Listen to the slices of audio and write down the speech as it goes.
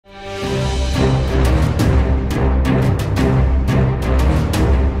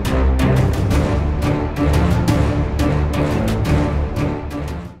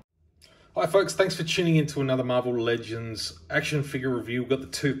folks, thanks for tuning in to another Marvel Legends action figure review. We've got the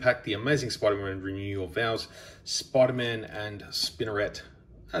 2-pack, the Amazing Spider-Man Renew of Vowels, Spider-Man and Spinneret,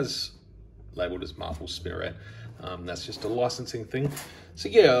 as labelled as Marvel Spinneret. That's just a licensing thing. So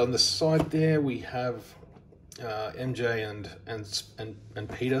yeah, on the side there we have MJ and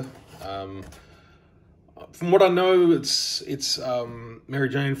Peter. From what I know, it's Mary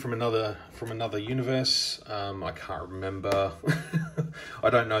Jane from another universe. I can't remember. I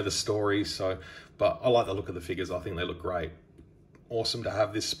don't know the story, but I like the look of the figures. I think they look great. Awesome to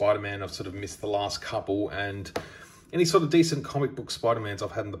have this Spider-Man. I've sort of missed the last couple, and any sort of decent comic book Spider-Mans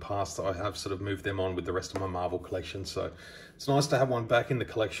I've had in the past, I have sort of moved them on with the rest of my Marvel collection. So it's nice to have one back in the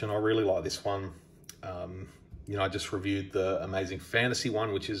collection. I really like this one. You know, I just reviewed the Amazing Fantasy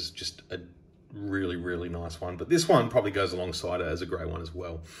one, which is just a really nice one, but this one probably goes alongside it as a great one as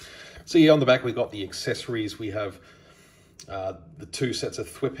well. So yeah, on the back we got the accessories. We have the 2 sets of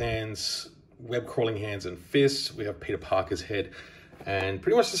thwip hands, web crawling hands and fists. We have Peter Parker's head, and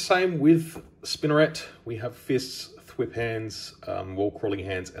pretty much the same with Spinneret. We have fists, thwip hands, wall crawling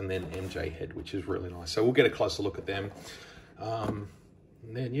hands, and then MJ head, which is really nice. So we'll get a closer look at them. And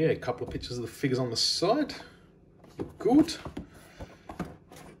then yeah, a couple of pictures of the figures on the side. Look good.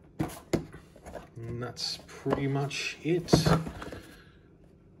 And that's pretty much it.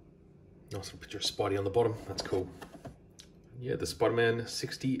 Nice little picture of Spidey on the bottom. That's cool. Yeah, the Spider-Man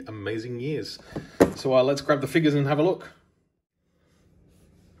 60 amazing years. So let's grab the figures and have a look.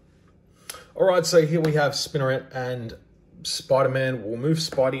 All right, so here we have Spinneret and Spider-Man. We'll move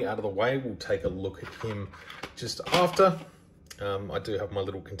Spidey out of the way. We'll take a look at him just after. I do have my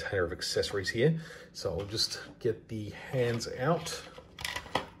little container of accessories here, so I'll just get the hands out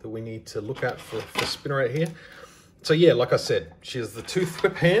that we need to look at for Spinneret here. So yeah, like I said, she has the 2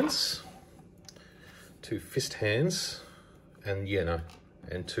 thwip hands, 2 fist hands, and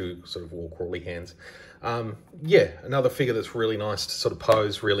and 2 sort of wall crawly hands. Yeah, another figure that's really nice to sort of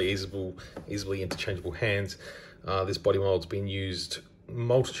pose, really easily interchangeable hands. This body mold's been used a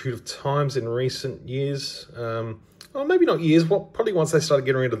multitude of times in recent years. Well, maybe not years, probably once they started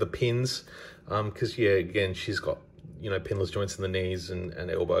getting rid of the pins. Because yeah, again, she's got, pinless joints in the knees and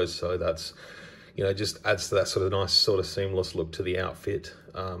elbows, so that's, just adds to that sort of nice, sort of seamless look to the outfit,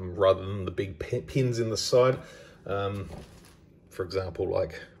 rather than the big pins in the side. For example,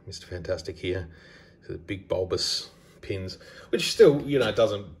 like Mr. Fantastic here, the big bulbous pins, which still,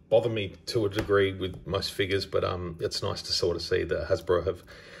 doesn't bother me to a degree with most figures, but it's nice to sort of see that Hasbro have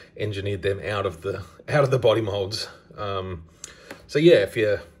engineered them out of the body molds. So yeah, if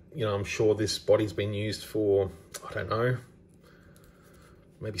you're, I'm sure this body's been used for, I don't know,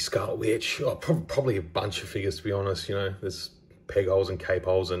 maybe Scarlet Witch, probably a bunch of figures, to be honest. There's peg holes and cape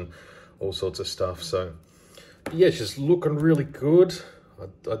holes and all sorts of stuff. So yeah, she's looking really good.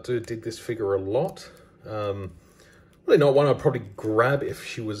 I do dig this figure a lot. Really not one I'd probably grab if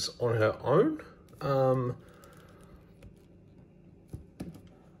she was on her own.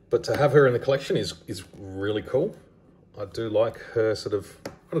 But to have her in the collection is really cool. I do like her sort of,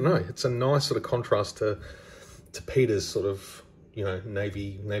 I don't know, it's a nice sort of contrast to Peter's sort of,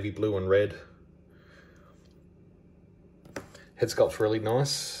 navy blue and red. Head sculpt's really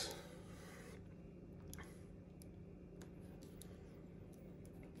nice.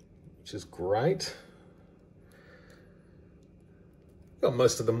 Which is great. Got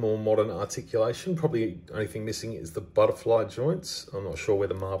most of the more modern articulation. Probably the only thing missing is the butterfly joints. I'm not sure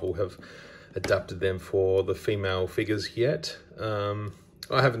whether Marvel have adapted them for the female figures yet.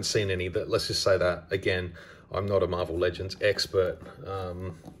 I haven't seen any, but let's just say that, again, I'm not a Marvel Legends expert. I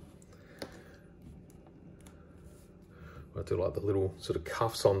do like the little sort of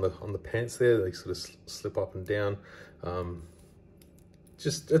cuffs on the pants there. They sort of slip up and down.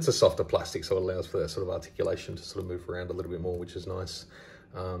 It's a softer plastic, so it allows for that sort of articulation to sort of move around a little bit more, which is nice.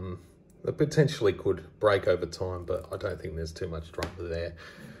 It potentially could break over time, but I don't think there's too much drama there.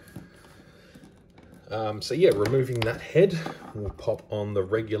 So yeah, removing that head, we'll pop on the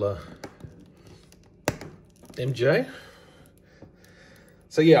regular MJ.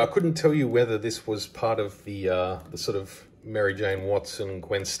 So yeah, I couldn't tell you whether this was part of the sort of Mary Jane Watson,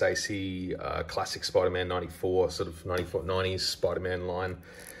 Gwen Stacy, classic Spider-Man 94, sort of 90s Spider-Man line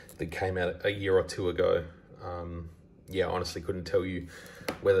that came out a year or 2 ago. Yeah, honestly couldn't tell you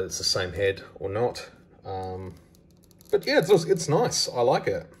whether it's the same head or not. But yeah, it's nice. I like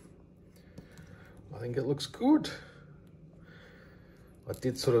it. I think it looks good. I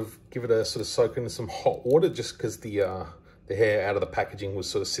did sort of give it a sort of soak in some hot water just because the hair out of the packaging was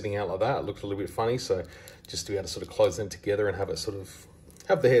sort of sitting out like that. It looked a little bit funny, so just to be able to sort of close them together and have it sort of,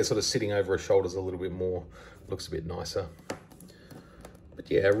 have the hair sort of sitting over her shoulders a little bit more, looks a bit nicer.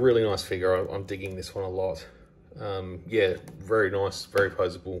 yeah, really nice figure. I'm digging this one a lot. Yeah, very nice, very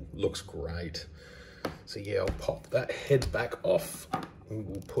posable, looks great. So yeah, I'll pop that head back off and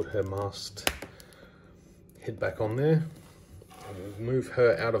we'll put her masked head back on there. And we'll move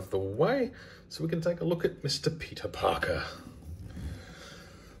her out of the way so we can take a look at Mr. Peter Parker.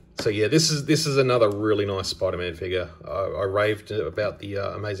 So yeah, this is another really nice Spider-Man figure. I raved about the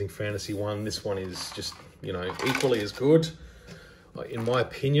Amazing Fantasy one. This one is just, you know, equally as good, in my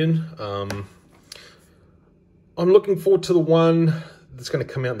opinion. I'm looking forward to the one that's going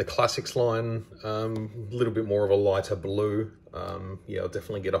to come out in the Classics line, a little bit more of a lighter blue. Yeah, I'll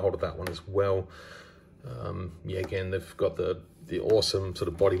definitely get a hold of that one as well. Yeah, again, they've got the awesome sort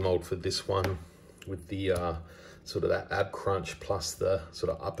of body mold for this one with the sort of that ab crunch plus the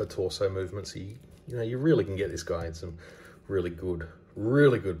sort of upper torso movement. So you know, you really can get this guy in some really good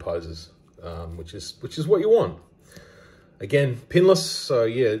poses, which is what you want. Again, pinless, so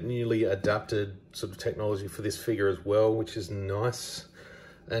yeah, newly adapted sort of technology for this figure as well, which is nice.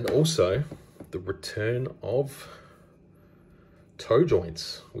 And also the return of toe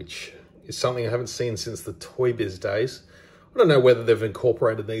joints, which is something I haven't seen since the Toy Biz days. I don't know whether they've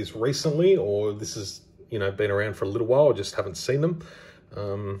incorporated these recently or this has, you know, been around for a little while. I just haven't seen them.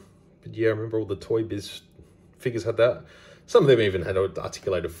 But yeah, I remember all the Toy Biz figures had that. Some of them even had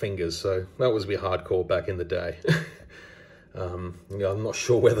articulated fingers, so that was a bit hardcore back in the day. You know, I'm not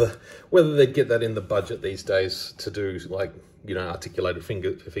sure whether they'd get that in the budget these days to do, like, you know, articulated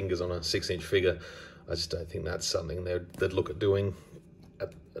fingers on a 6-inch figure. I just don't think that's something they'd look at doing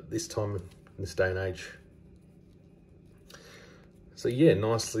at this time, in this day and age. So yeah,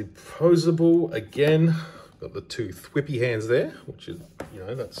 nicely posable. Again, got the two thwippy hands there, which is, you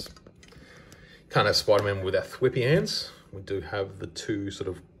know, that's can't have Spider-Man without thwippy hands. We do have the two sort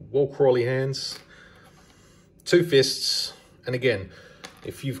of wall crawly hands, two fists. And again,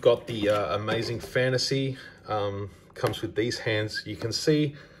 if you've got the Amazing Fantasy, comes with these hands, you can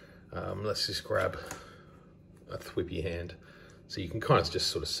see, let's just grab a thwippy hand. So you can kind of just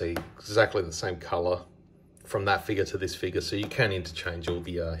sort of see exactly the same color from that figure to this figure. So you can interchange all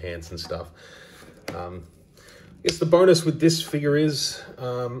the hands and stuff. I guess the bonus with this figure is,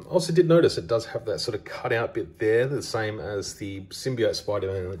 also did notice it does have that sort of cutout bit there, the same as the symbiote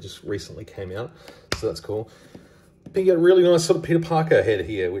Spider-Man that just recently came out. So that's cool. You get a really nice sort of Peter Parker head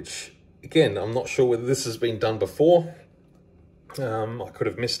here, which, again, I'm not sure whether this has been done before. I could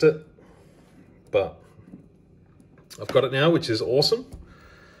have missed it, but I've got it now, which is awesome.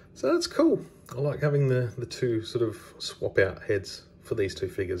 So that's cool. I like having the two sort of swap out heads for these two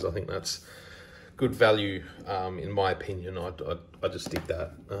figures. I think that's good value, in my opinion. I just dig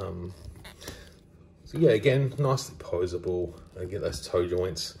that. So yeah, again, nicely posable. I get those toe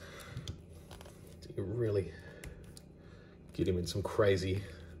joints. You really get him in some crazy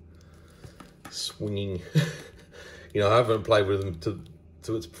swinging. You know, I haven't played with him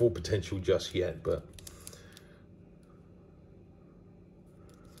to its full potential just yet, but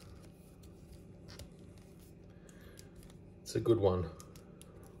it's a good one.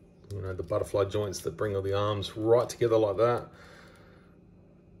 You know, the butterfly joints that bring all the arms right together like that,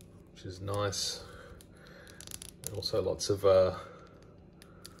 which is nice. And also lots of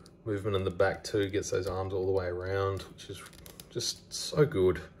movement in the back too, gets those arms all the way around, which is just so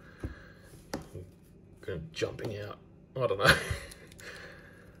good. Jumping out, I don't know.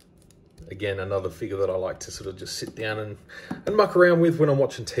 Again, another figure that I like to sort of just sit down and muck around with when I'm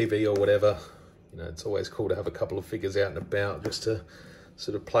watching TV or whatever. You know, it's always cool to have a couple of figures out and about just to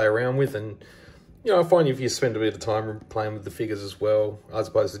sort of play around with. And, you know, I find if you spend a bit of time playing with the figures as well, as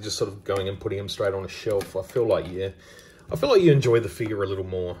opposed to just sort of going and putting them straight on a shelf, I feel like you enjoy the figure a little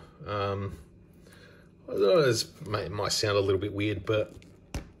more. It might sound a little bit weird, but,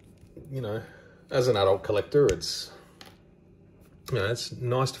 you know, as an adult collector, it's, you know, it's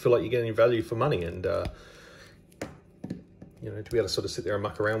nice to feel like you're getting value for money, and you know, to be able to sort of sit there and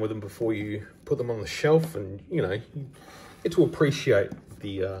muck around with them before you put them on the shelf, and, you know, you get to appreciate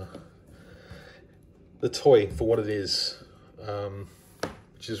the toy for what it is,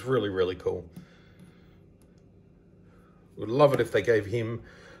 which is really, really cool. Would love it if they gave him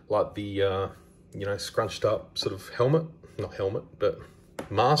like the you know, scrunched up sort of helmet, not helmet, but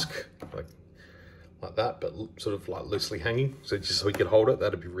mask, like that, but sort of like loosely hanging, so just so he could hold it.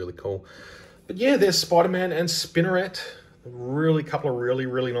 That'd be really cool. But yeah, there's Spider-Man and Spinneret. Really, couple of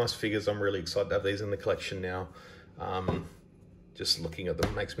really nice figures. I'm really excited to have these in the collection now. Just looking at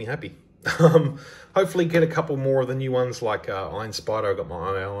them makes me happy. Hopefully get a couple more of the new ones, like Iron Spider, I got my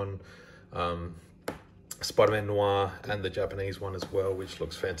eye on. Spider-Man Noir and the Japanese one as well, which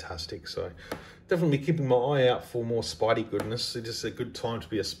looks fantastic. So definitely keeping my eye out for more Spidey goodness. It's just a good time to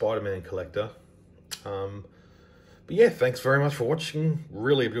be a Spider-Man collector. But yeah, thanks very much for watching.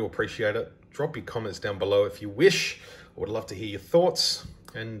 Really do appreciate it. Drop your comments down below if you wish. I would love to hear your thoughts.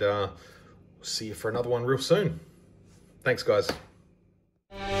 And see you for another one real soon. Thanks, guys.